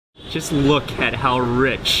Just look at how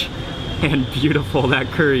rich and beautiful that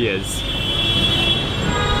curry is.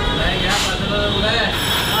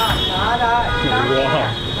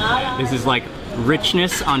 Wow. This is like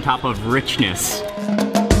richness on top of richness.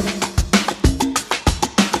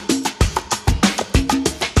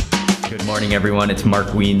 Good morning everyone, it's Mark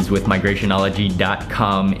Weens with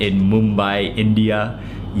migrationology.com in Mumbai, India.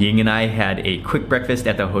 Ying and I had a quick breakfast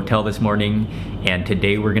at the hotel this morning, and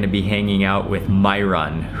today we're going to be hanging out with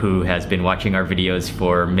Myron, who has been watching our videos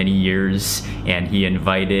for many years, and he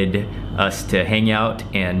invited us to hang out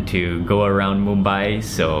and to go around Mumbai,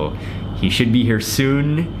 so he should be here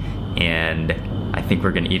soon, and I think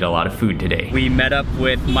we're going to eat a lot of food today. We met up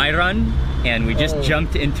with Myron, and we just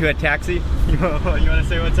jumped into a taxi. You want to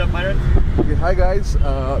say what's up, Myron? Okay, hi guys,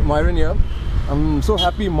 Myron here. I'm so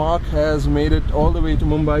happy Mark has made it all the way to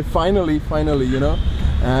Mumbai, finally, you know.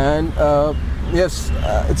 And yes,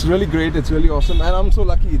 it's really great, it's really awesome, and I'm so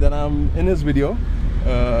lucky that I'm in his video.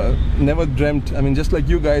 Never dreamt, I mean, just like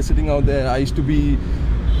you guys sitting out there, I used to be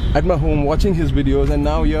at my home watching his videos, and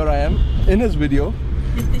now here I am in his video.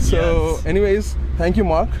 So yes. Anyways, thank you,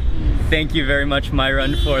 Mark. Thank you very much,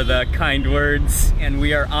 Myron, for the kind words. And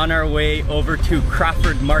we are on our way over to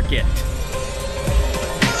Crawford Market.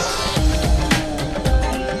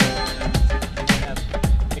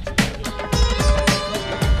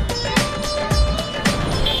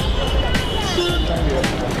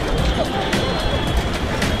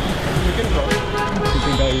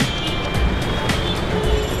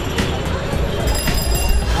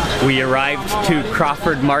 We arrived to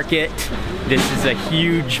Crawford Market. This is a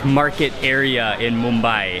huge market area in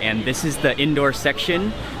Mumbai, and this is the indoor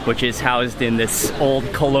section, which is housed in this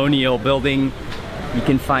old colonial building. You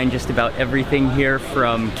can find just about everything here,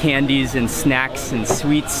 from candies and snacks and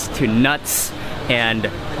sweets to nuts and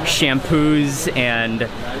shampoos and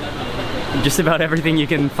just about everything you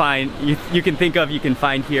can find, you can think of, you can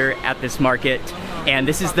find here at this market. And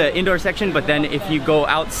this is the indoor section, but then if you go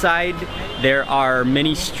outside, there are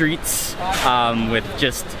many streets with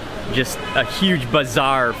just a huge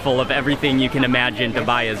bazaar full of everything you can imagine to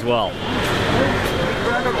buy as well.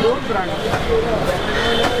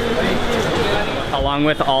 Along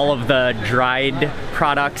with all of the dried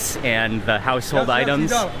products and the household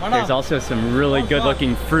items, there's also some really good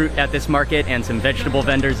looking fruit at this market and some vegetable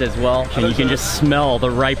vendors as well. And you can just smell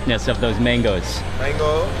the ripeness of those mangoes.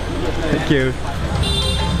 Mango. Thank you.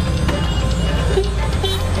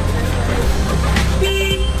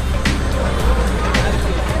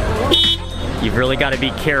 You've really got to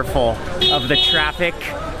be careful of the traffic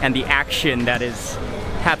and the action that is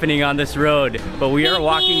happening on this road. But we are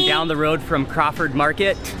walking down the road from Crawford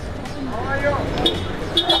Market.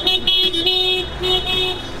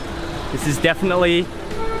 This is definitely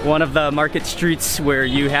one of the market streets where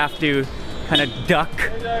you have to kind of duck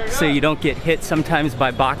so you don't get hit sometimes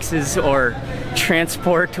by boxes or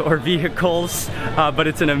transport or vehicles. But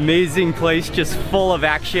it's an amazing place, just full of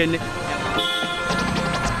action.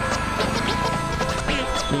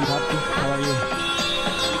 How are you?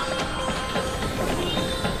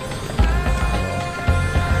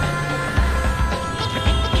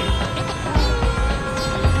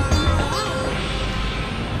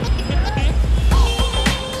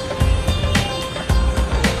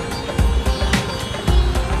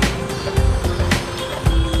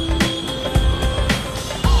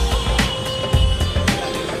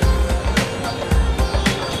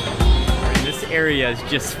 This area is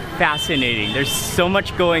just fascinating. There's so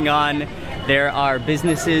much going on. There are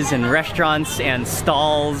businesses and restaurants and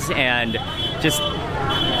stalls and just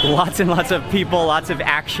lots and lots of people, lots of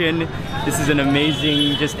action. This is an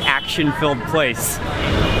amazing, just action-filled place.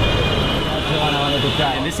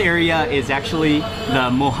 And this area is actually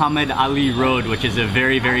the Muhammad Ali Road, which is a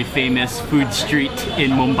very, very famous food street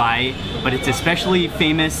in Mumbai, but it's especially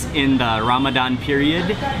famous in the Ramadan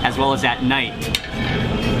period as well as at night.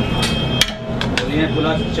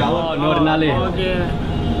 Oh, no, Nalli.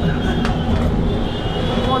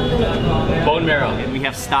 Bone marrow. And we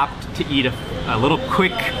have stopped to eat a little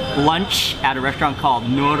quick lunch at a restaurant called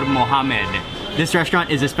Nur Mohammed. This restaurant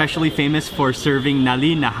is especially famous for serving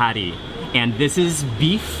Nalli Nihari. And this is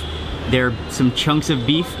beef. There are some chunks of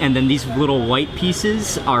beef, and then these little white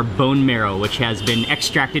pieces are bone marrow, which has been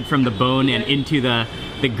extracted from the bone and into the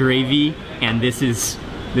gravy. And this is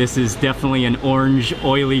definitely an orange,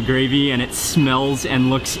 oily gravy, and it smells and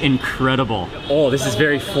looks incredible. Oh, this is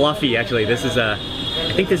very fluffy, actually. This is I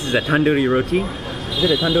think this is a tandoori roti. Is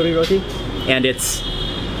it a tandoori roti? And it's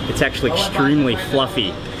actually extremely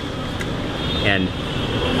fluffy. And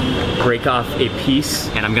break off a piece,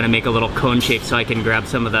 and I'm gonna make a little cone shape so I can grab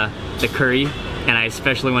some of the curry. And I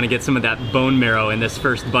especially want to get some of that bone marrow in this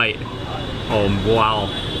first bite. Oh wow,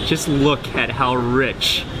 just look at how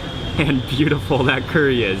rich and beautiful that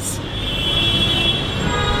curry is.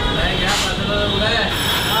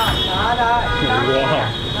 Wow.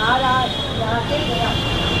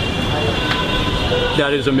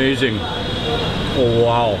 That is amazing. Oh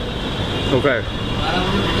wow. Okay.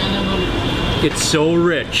 It's so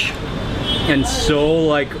rich and so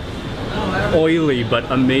like oily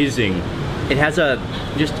but amazing. It has a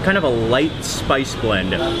just kind of a light spice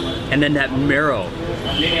blend, and then that marrow,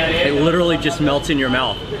 it literally just melts in your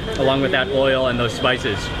mouth along with that oil and those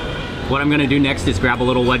spices. What I'm gonna do next is grab a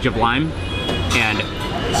little wedge of lime and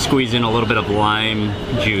squeeze in a little bit of lime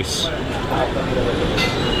juice.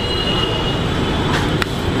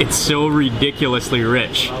 It's so ridiculously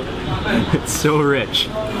rich. It's so rich.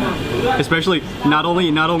 Especially, not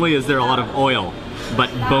only is there a lot of oil, but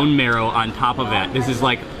bone marrow on top of that. This is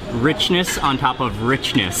like richness on top of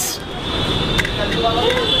richness.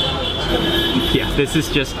 Yeah, this is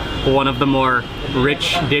just one of the more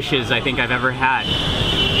rich dishes I think I've ever had.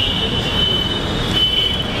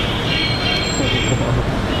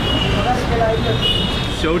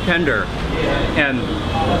 So tender, and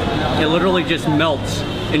it literally just melts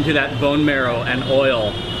into that bone marrow and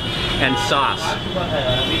oil and sauce.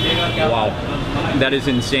 Wow, that is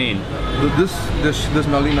insane. This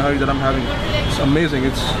Nalli Nihari that I'm having, it's amazing.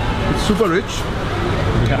 It's super rich,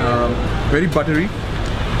 very buttery,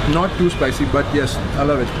 not too spicy, but yes, I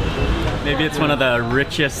love it. Maybe it's one of the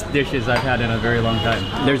richest dishes I've had in a very long time.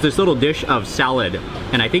 There's this little dish of salad,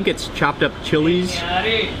 and I think it's chopped up chilies,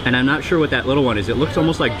 and I'm not sure what that little one is. It looks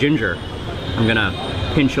almost like ginger. I'm gonna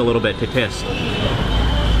pinch a little bit to taste.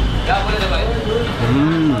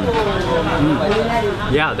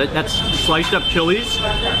 Yeah, that's sliced up chilies,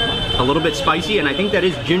 a little bit spicy, and I think that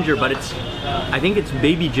is ginger, but I think it's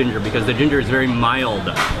baby ginger because the ginger is very mild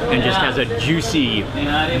and just has a juicy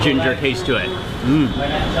ginger taste to it.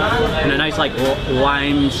 And a nice like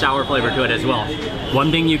lime sour flavor to it as well.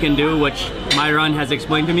 One thing you can do, which Myron has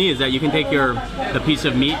explained to me, is that you can take the piece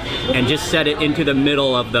of meat and just set it into the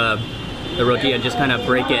middle of the roti and just kind of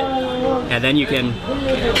break it, and then you can,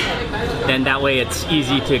 then that way it's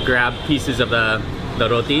easy to grab pieces of the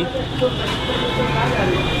roti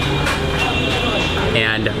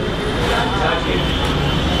and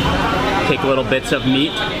take little bits of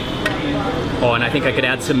meat. Oh, and I think I could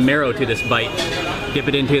add some marrow to this bite. Dip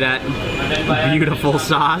it into that beautiful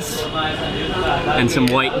sauce and some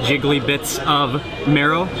white jiggly bits of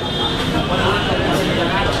marrow.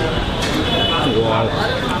 Wow.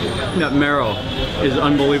 That marrow is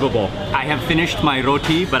unbelievable. I have finished my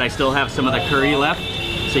roti, but I still have some of the curry left,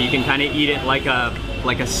 so you can kind of eat it like a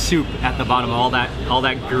soup at the bottom, all that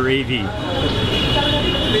gravy.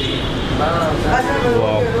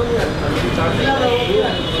 Wow.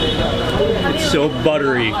 It's so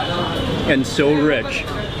buttery and so rich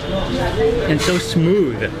and so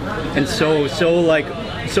smooth and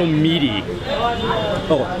so meaty.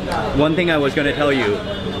 Oh, one thing I was going to tell you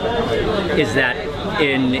is that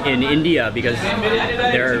in India, because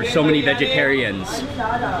there are so many vegetarians,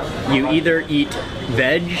 you either eat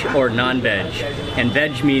veg or non-veg, and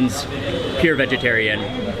veg means pure vegetarian,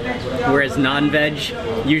 whereas non-veg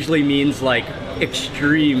usually means like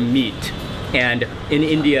extreme meat. And in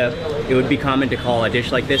India, it would be common to call a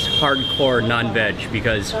dish like this hardcore non-veg,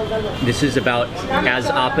 because this is about as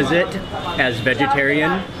opposite as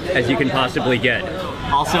vegetarian as you can possibly get.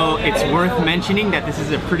 Also, it's worth mentioning that this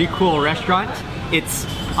is a pretty cool restaurant. It's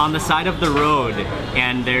on the side of the road,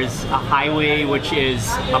 and there's a highway which is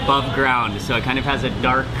above ground, so it kind of has a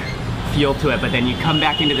dark feel to it. But then you come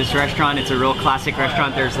back into this restaurant, it's a real classic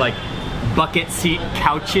restaurant. There's like bucket seat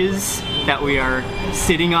couches that we are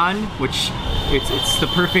sitting on, which it's the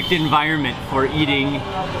perfect environment for eating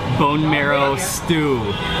bone marrow stew.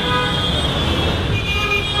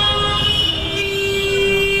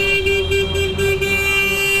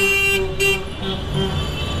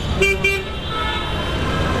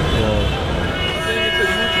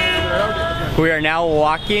 We are now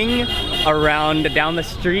walking around down the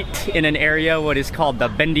street in an area what is called the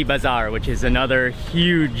Bendi Bazaar, which is another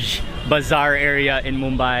huge bazaar area in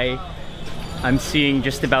Mumbai. I'm seeing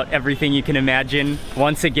just about everything you can imagine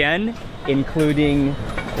once again, including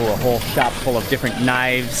a whole shop full of different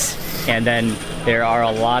knives, and then there are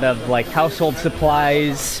a lot of like household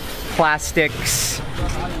supplies, plastics.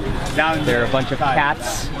 Down there are a bunch of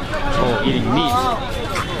cats eating meat.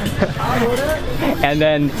 And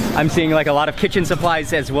then I'm seeing like a lot of kitchen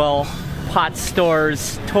supplies as well, pot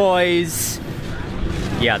stores, toys.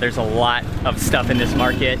 Yeah, there's a lot of stuff in this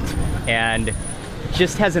market, and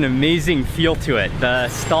just has an amazing feel to it. The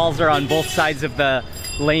stalls are on both sides of the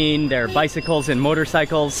lane. There are bicycles and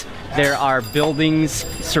motorcycles. There are buildings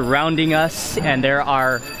surrounding us, and there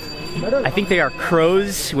are, I think they are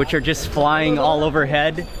crows, which are just flying all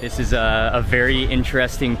overhead. This is a very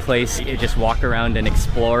interesting place to just walk around and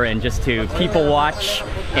explore, and just to people watch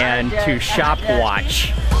and to shop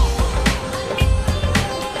watch.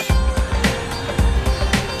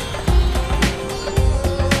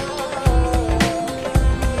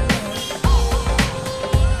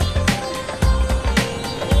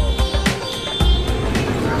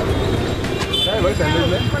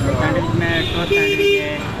 Sandwich में toast sandwich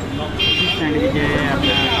है, चीज़ sandwich है,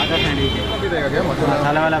 अपना आधा sandwich है।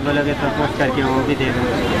 मसाला वाला बोलोगे तो toast करके वो भी दे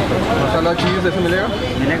दूँगा। मसाला चीज़ ऐसे मिलेगा?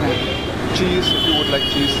 मिलेगा। Cheese, if you would like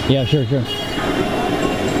cheese. Yeah, sure, sure.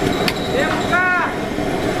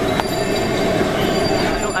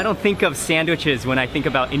 I don't think of sandwiches when I think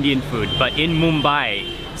about Indian food, but in Mumbai,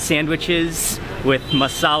 sandwiches with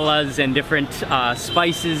masalas and different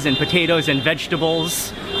spices and potatoes and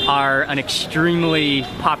vegetables are an extremely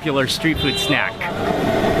popular street food snack. Is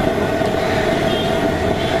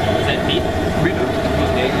that beef? Beef.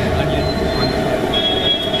 Okay, onion.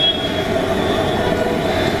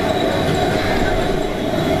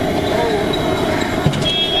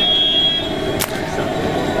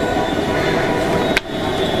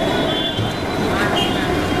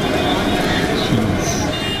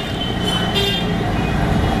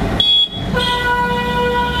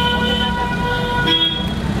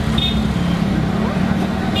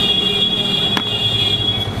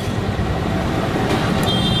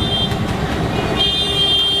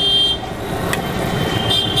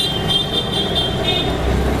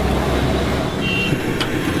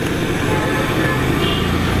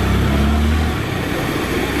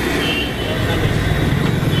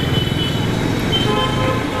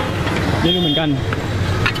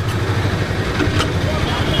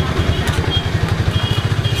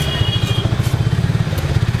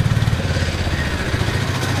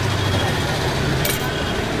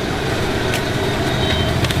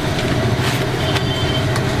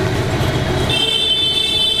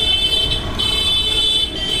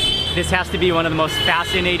 This has to be one of the most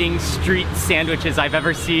fascinating street sandwiches I've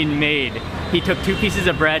ever seen made. He took 2 pieces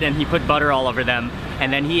of bread and he put butter all over them,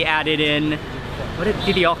 and then he added in, what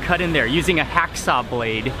did he all cut in there? Using a hacksaw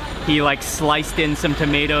blade, he like sliced in some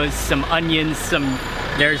tomatoes, some onions,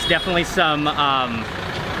 there's definitely some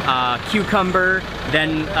cucumber,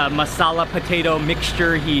 then a masala potato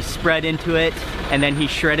mixture he spread into it, and then he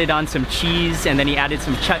shredded on some cheese, and then he added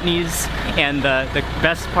some chutneys. And the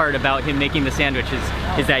best part about him making the sandwiches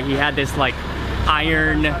is that he had this like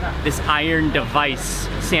iron device,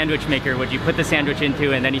 sandwich maker, which you put the sandwich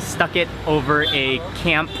into, and then he stuck it over a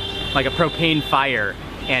camp, like a propane fire,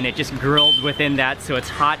 and it just grilled within that, so it's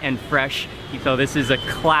hot and fresh. So this is a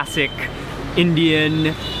classic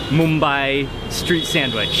Indian Mumbai street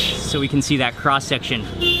sandwich. So we can see that cross section.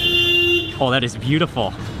 Oh, that is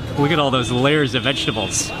beautiful. Look at all those layers of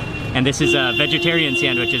vegetables. And this is a vegetarian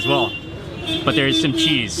sandwich as well, but there is some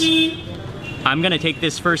cheese. I'm gonna take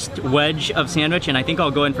this first wedge of sandwich, and I think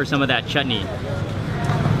I'll go in for some of that chutney.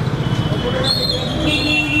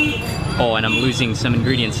 Oh, and I'm losing some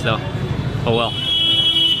ingredients though. Oh well.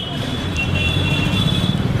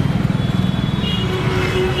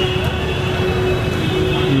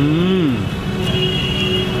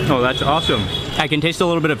 Oh, that's awesome. I can taste a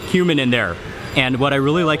little bit of cumin in there. And what I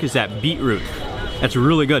really like is that beetroot. That's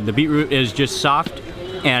really good. The beetroot is just soft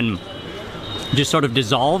and just sort of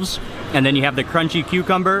dissolves. And then you have the crunchy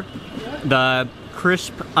cucumber, the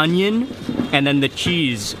crisp onion, and then the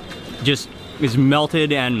cheese just is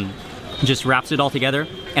melted and just wraps it all together.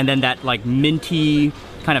 And then that like minty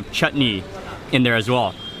kind of chutney in there as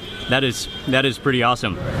well. That is pretty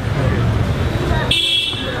awesome.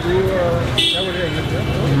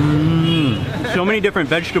 So many different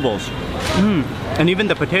vegetables. And even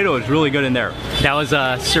the potato is really good in there. That was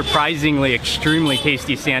a surprisingly extremely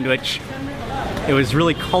tasty sandwich. It was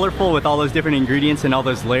really colorful with all those different ingredients and all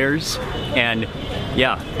those layers. And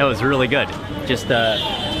yeah, that was really good. Just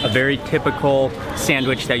a very typical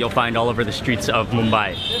sandwich that you'll find all over the streets of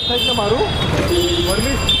Mumbai.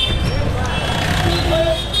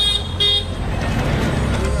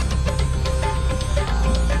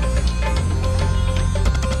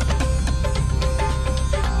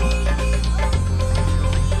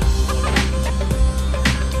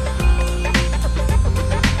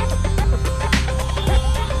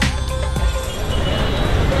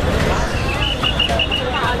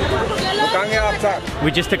 We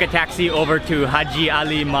just took a taxi over to Haji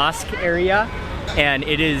Ali Mosque area, and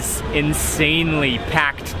it is insanely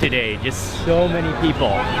packed today, just so many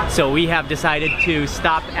people. So we have decided to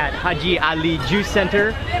stop at Haji Ali Juice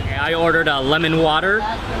Center. I ordered a lemon water,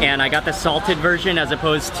 and I got the salted version as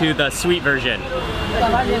opposed to the sweet version.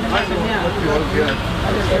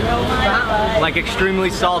 Like extremely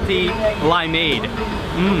salty limeade.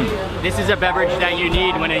 This is a beverage that you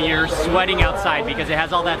need when you're sweating outside because it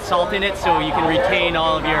has all that salt in it, so you can retain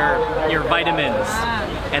all of your vitamins.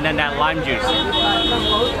 And then that lime juice.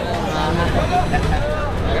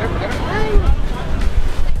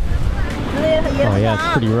 Oh yeah, it's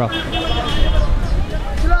pretty rough.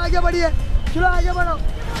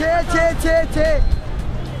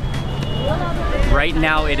 Right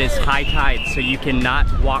now it is high tide, so you cannot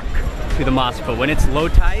walk to the mosque, but when it's low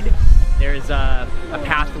tide, there's a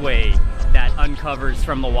pathway that uncovers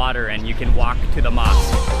from the water and you can walk to the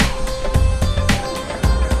mosque.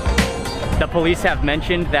 The police have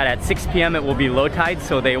mentioned that at 6 p.m. it will be low tide,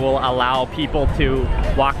 so they will allow people to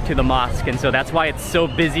walk to the mosque. And so that's why it's so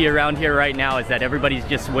busy around here right now, is that everybody's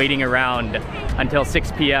just waiting around until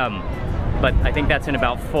 6 p.m. But I think that's in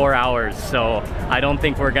about 4 hours, so I don't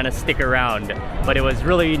think we're gonna stick around. But it was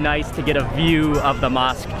really nice to get a view of the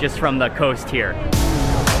mosque just from the coast here.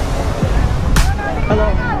 Hello.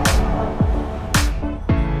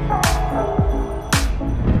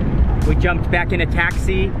 We jumped back in a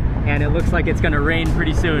taxi, and it looks like it's gonna rain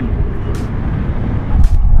pretty soon.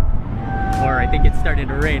 Or I think it's starting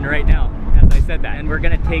to rain right now, as I said that. And we're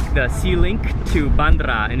gonna take the Sea Link to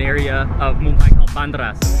Bandra, an area of Mumbai called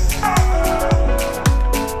Bandras.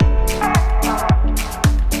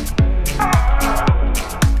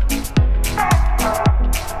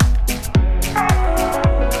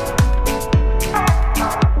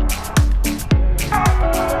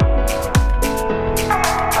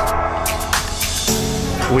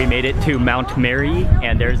 We made it to Mount Mary,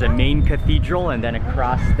 and there's a main cathedral, and then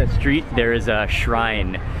across the street there is a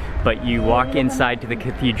shrine. But you walk inside to the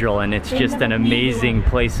cathedral and it's just an amazing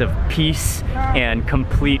place of peace and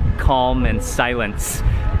complete calm and silence.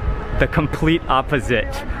 The complete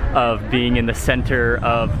opposite of being in the center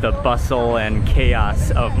of the bustle and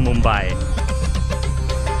chaos of Mumbai.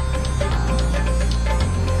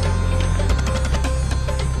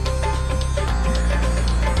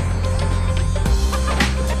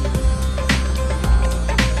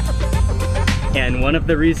 And one of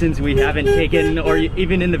the reasons we haven't taken, or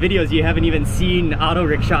even in the videos you haven't even seen auto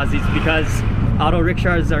rickshaws, is because auto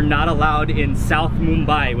rickshaws are not allowed in South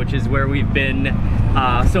Mumbai, which is where we've been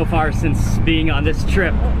so far since being on this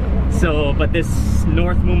trip. So, but this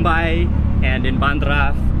North Mumbai and in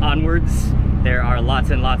Bandra onwards, there are lots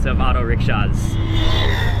and lots of auto rickshaws.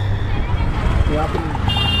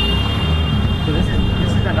 So this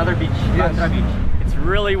is another beach, Bandra Beach. It's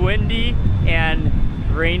really windy and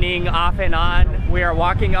raining off and on. We are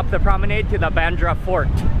walking up the promenade to the Bandra Fort.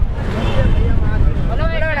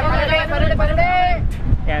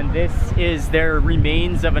 And this is their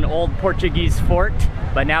remains of an old Portuguese fort,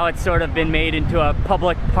 but now it's sort of been made into a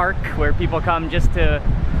public park where people come just to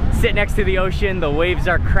sit next to the ocean. The waves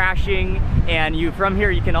are crashing, and from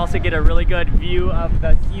here you can also get a really good view of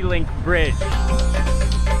the Sea Link Bridge.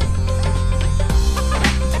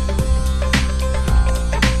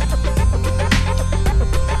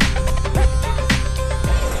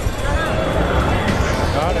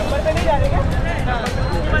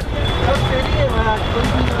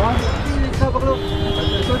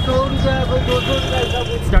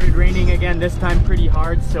 It started raining again, this time pretty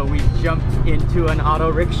hard, so we jumped into an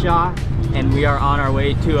auto rickshaw and we are on our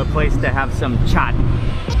way to a place to have some chat.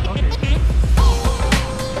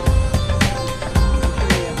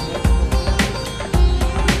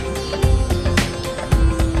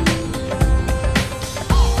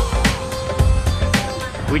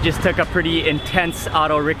 We just took a pretty intense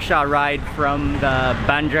auto rickshaw ride from the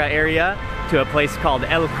Bandra area to a place called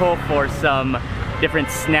Elko for some different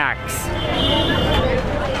snacks.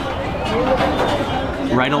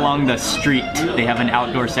 Right along the street, they have an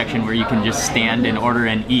outdoor section where you can just stand and order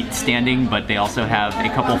and eat standing, but they also have a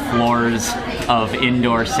couple floors of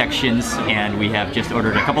indoor sections, and we have just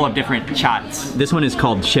ordered a couple of different chats. This one is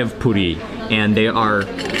called Shev Puri, and they are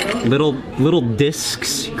little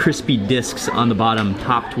discs, crispy discs on the bottom,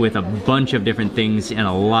 topped with a bunch of different things and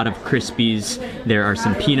a lot of crispies. There are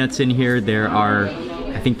some peanuts in here. There are,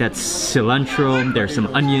 I think that's cilantro. There's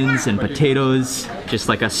some onions and potatoes, just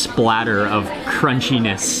like a splatter of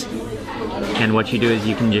crunchiness. And what you do is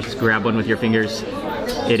you can just grab one with your fingers.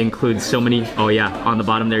 It includes so many, oh yeah, on the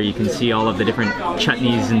bottom there you can see all of the different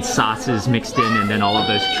chutneys and sauces mixed in, and then all of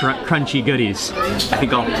those crunchy goodies. I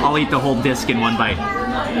think I'll eat the whole disc in one bite.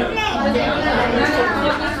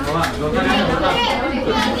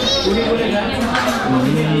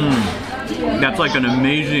 That's like an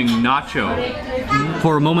amazing nacho.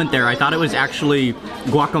 For a moment there, I thought it was actually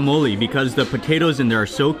guacamole because the potatoes in there are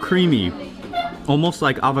so creamy, almost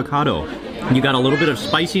like avocado. You got a little bit of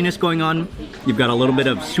spiciness going on. You've got a little bit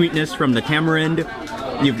of sweetness from the tamarind.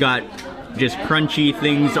 You've got just crunchy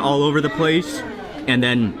things all over the place. And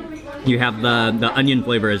then you have the onion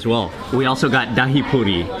flavor as well. We also got dahi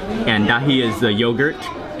puri, and dahi is the yogurt,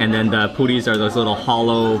 and then the puris are those little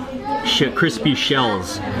hollow, crispy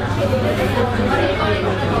shells.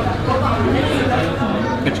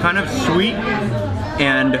 It's kind of sweet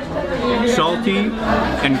and salty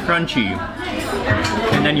and crunchy,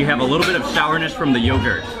 and then you have a little bit of sourness from the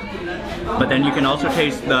yogurt. But then you can also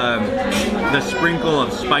taste the sprinkle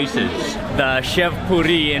of spices. The Chev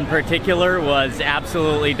Puri in particular was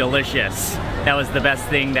absolutely delicious. That was the best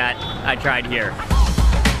thing that I tried here.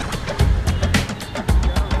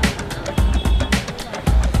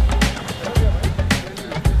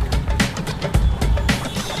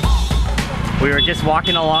 We were just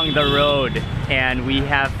walking along the road and we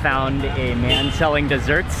have found a man selling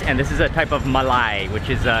desserts, and this is a type of malai, which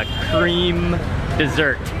is a cream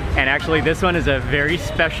dessert. And actually this one is a very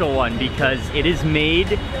special one because it is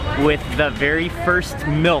made with the very first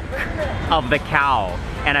milk of the cow.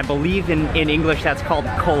 And I believe in English that's called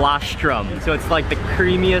colostrum. So it's like the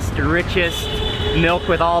creamiest, richest milk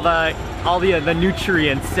with all the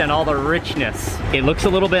nutrients and all the richness. It looks a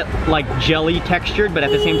little bit like jelly textured, but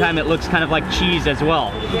at the same time it looks kind of like cheese as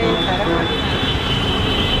well.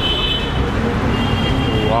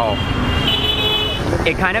 Wow.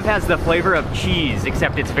 It kind of has the flavor of cheese,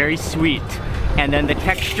 except it's very sweet. And then the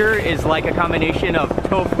texture is like a combination of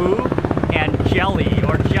tofu and jelly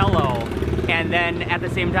or jello. And then at the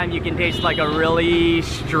same time you can taste like a really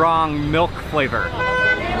strong milk flavor.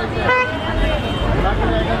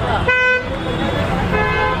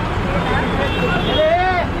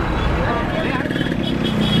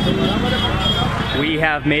 We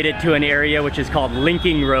have made it to an area which is called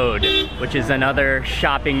Linking Road, which is another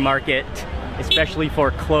shopping market, especially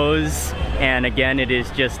for clothes. And again, it is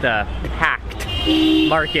just a packed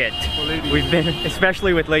market. We've been,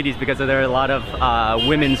 especially with ladies, because there are a lot of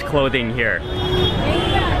women's clothing here.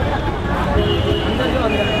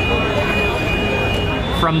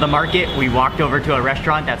 From the market, we walked over to a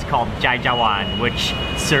restaurant that's called Jai Jawan, which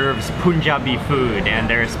serves Punjabi food, and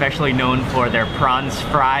they're especially known for their prawns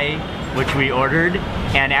fry, which we ordered.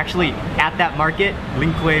 And actually, at that market,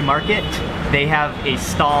 Linkway Market, they have a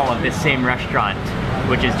stall of this same restaurant,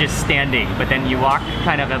 which is just standing. But then you walk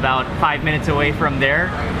kind of about 5 minutes away from there,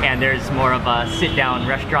 and there's more of a sit-down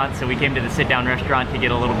restaurant. So we came to the sit-down restaurant to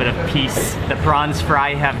get a little bit of peace. The prawns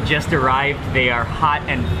fry have just arrived. They are hot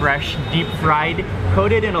and fresh, deep fried,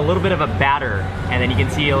 coated in a little bit of a batter. And then you can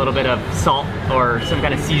see a little bit of salt or some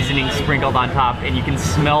kind of seasoning sprinkled on top, and you can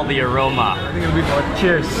smell the aroma. I think it'll be hot.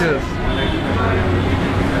 Cheers. Cheers.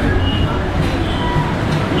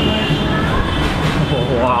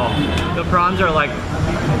 Oh, wow. The prawns are like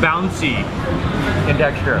bouncy in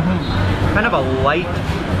texture. Kind of a light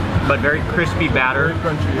but very crispy batter.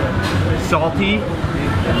 Very crunchy, yeah. Salty.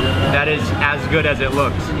 That is as good as it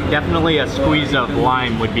looks. Definitely a squeeze of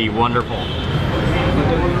lime would be wonderful.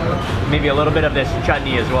 Maybe a little bit of this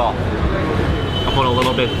chutney as well. I'll put a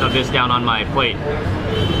little bit of this down on my plate.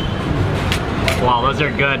 Wow, those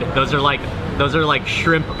are good. Those are like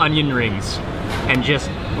shrimp onion rings, and just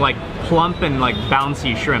like plump and like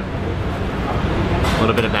bouncy shrimp. A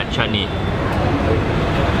little bit of that chutney.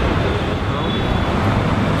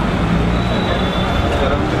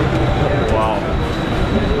 Wow.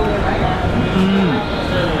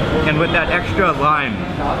 And with that extra lime,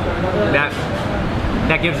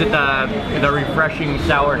 that gives it the refreshing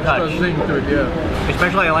sour touch.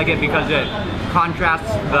 Especially I like it because it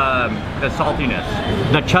contrasts the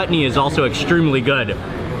saltiness. The chutney is also extremely good.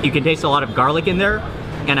 You can taste a lot of garlic in there,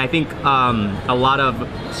 and I think a lot of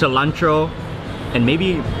cilantro, and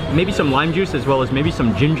maybe some lime juice, as well as maybe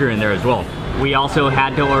some ginger in there as well. We also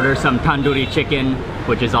had to order some tandoori chicken,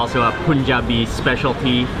 which is also a Punjabi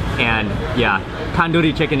specialty. And yeah,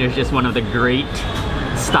 tandoori chicken is just one of the great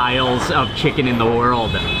styles of chicken in the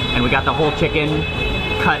world. And we got the whole chicken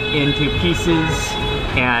cut into pieces,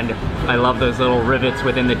 and I love those little rivets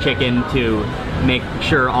within the chicken to make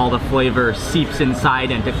sure all the flavor seeps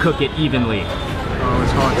inside and to cook it evenly. Oh,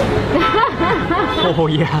 it's hot. Oh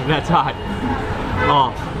yeah, that's hot.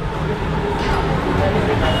 Oh.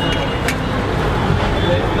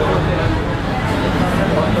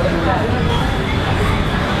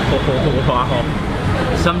 Oh,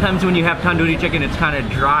 wow. Sometimes when you have tandoori chicken, it's kind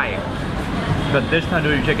of dry. but this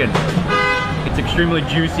tandoori chicken, it's extremely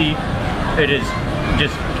juicy. It is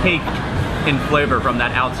just caked in flavor from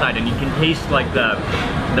that outside, and you can taste like the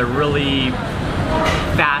really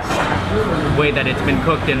fast way that it's been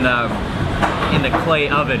cooked in the clay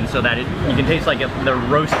oven, so that you can taste like the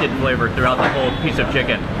roasted flavor throughout the whole piece of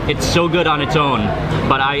chicken. It's so good on its own,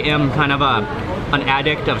 but I am kind of an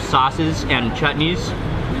addict of sauces and chutneys,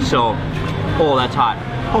 so oh, that's hot.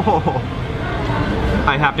 Oh,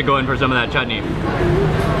 I have to go in for some of that chutney.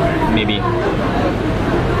 Maybe.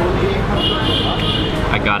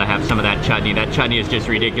 I gotta have some of that chutney. That chutney is just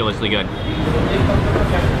ridiculously good.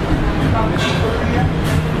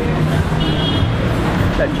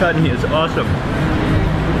 That chutney is awesome.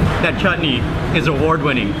 That chutney is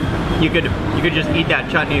award-winning. You could just eat that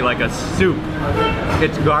chutney like a soup.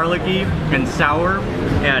 It's garlicky and sour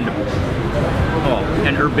and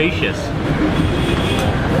herbaceous.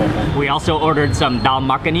 We also ordered some dal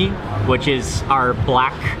makhani, which is our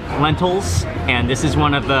black lentils, and this is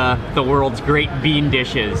one of the world's great bean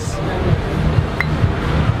dishes.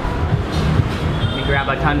 Let me grab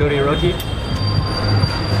a tandoori roti.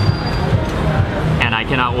 And I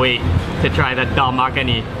cannot wait to try the dal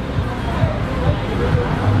makhani.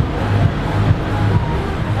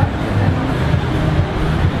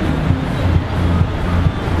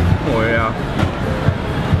 Oh yeah.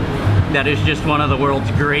 That is just one of the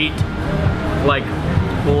world's great, like,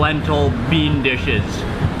 lentil bean dishes.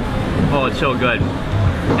 Oh, it's so good.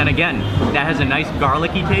 And again, that has a nice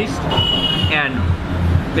garlicky taste, and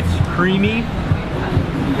it's creamy.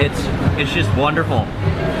 It's just wonderful.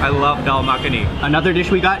 I love dal makhani. Another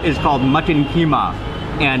dish we got is called mutton keema,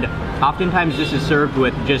 and oftentimes this is served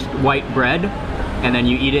with just white bread, and then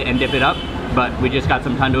you eat it and dip it up. But we just got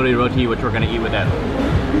some tandoori roti, which we're gonna eat with it.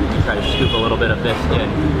 Try to scoop a little bit of this in.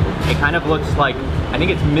 It kind of looks like, I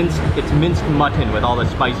think it's minced mutton with all the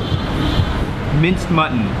spices. Minced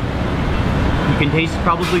mutton. You can taste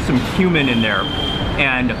probably some cumin in there,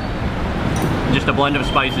 and just a blend of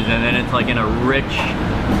spices, and then it's like in a rich,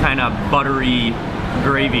 kind of buttery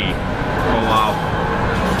gravy. Oh wow,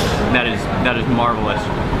 that is marvelous.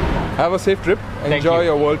 Have a safe trip. Enjoy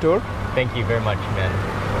your world tour. Thank you very much, man.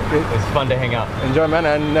 Okay. It's fun to hang out. Enjoy, man,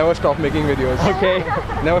 and never stop making videos. Okay.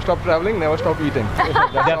 Never stop traveling, never stop eating.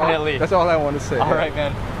 Definitely. That's all I want to say. All right,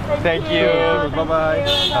 man. Thank you. Bye-bye.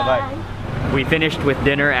 Bye-bye. We finished with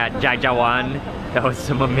dinner at Jaijawan. That was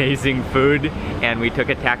some amazing food, and we took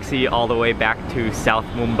a taxi all the way back to South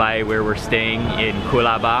Mumbai, where we're staying in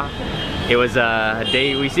Kulaba. It was a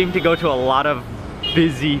day, we seemed to go to a lot of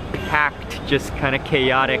busy, packed, just kind of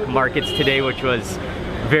chaotic markets today, which was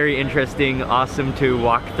very interesting, awesome to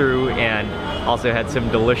walk through, and also had some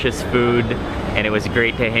delicious food, and it was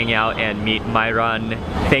great to hang out and meet Myron.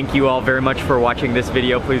 Thank you all very much for watching this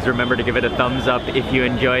video. Please remember to give it a thumbs up if you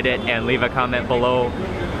enjoyed it, and leave a comment below.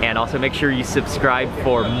 And also make sure you subscribe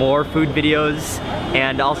for more food videos.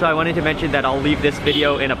 And also I wanted to mention that I'll leave this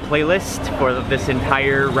video in a playlist for this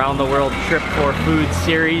entire round the world trip for food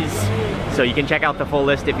series. So you can check out the full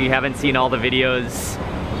list if you haven't seen all the videos.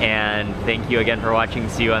 And thank you again for watching.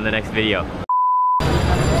 See you on the next video.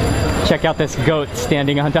 Check out this goat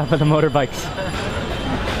standing on top of the motorbikes.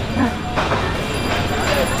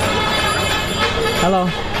 Hello.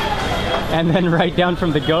 And then right down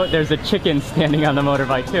from the goat, there's a chicken standing on the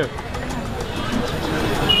motorbike too.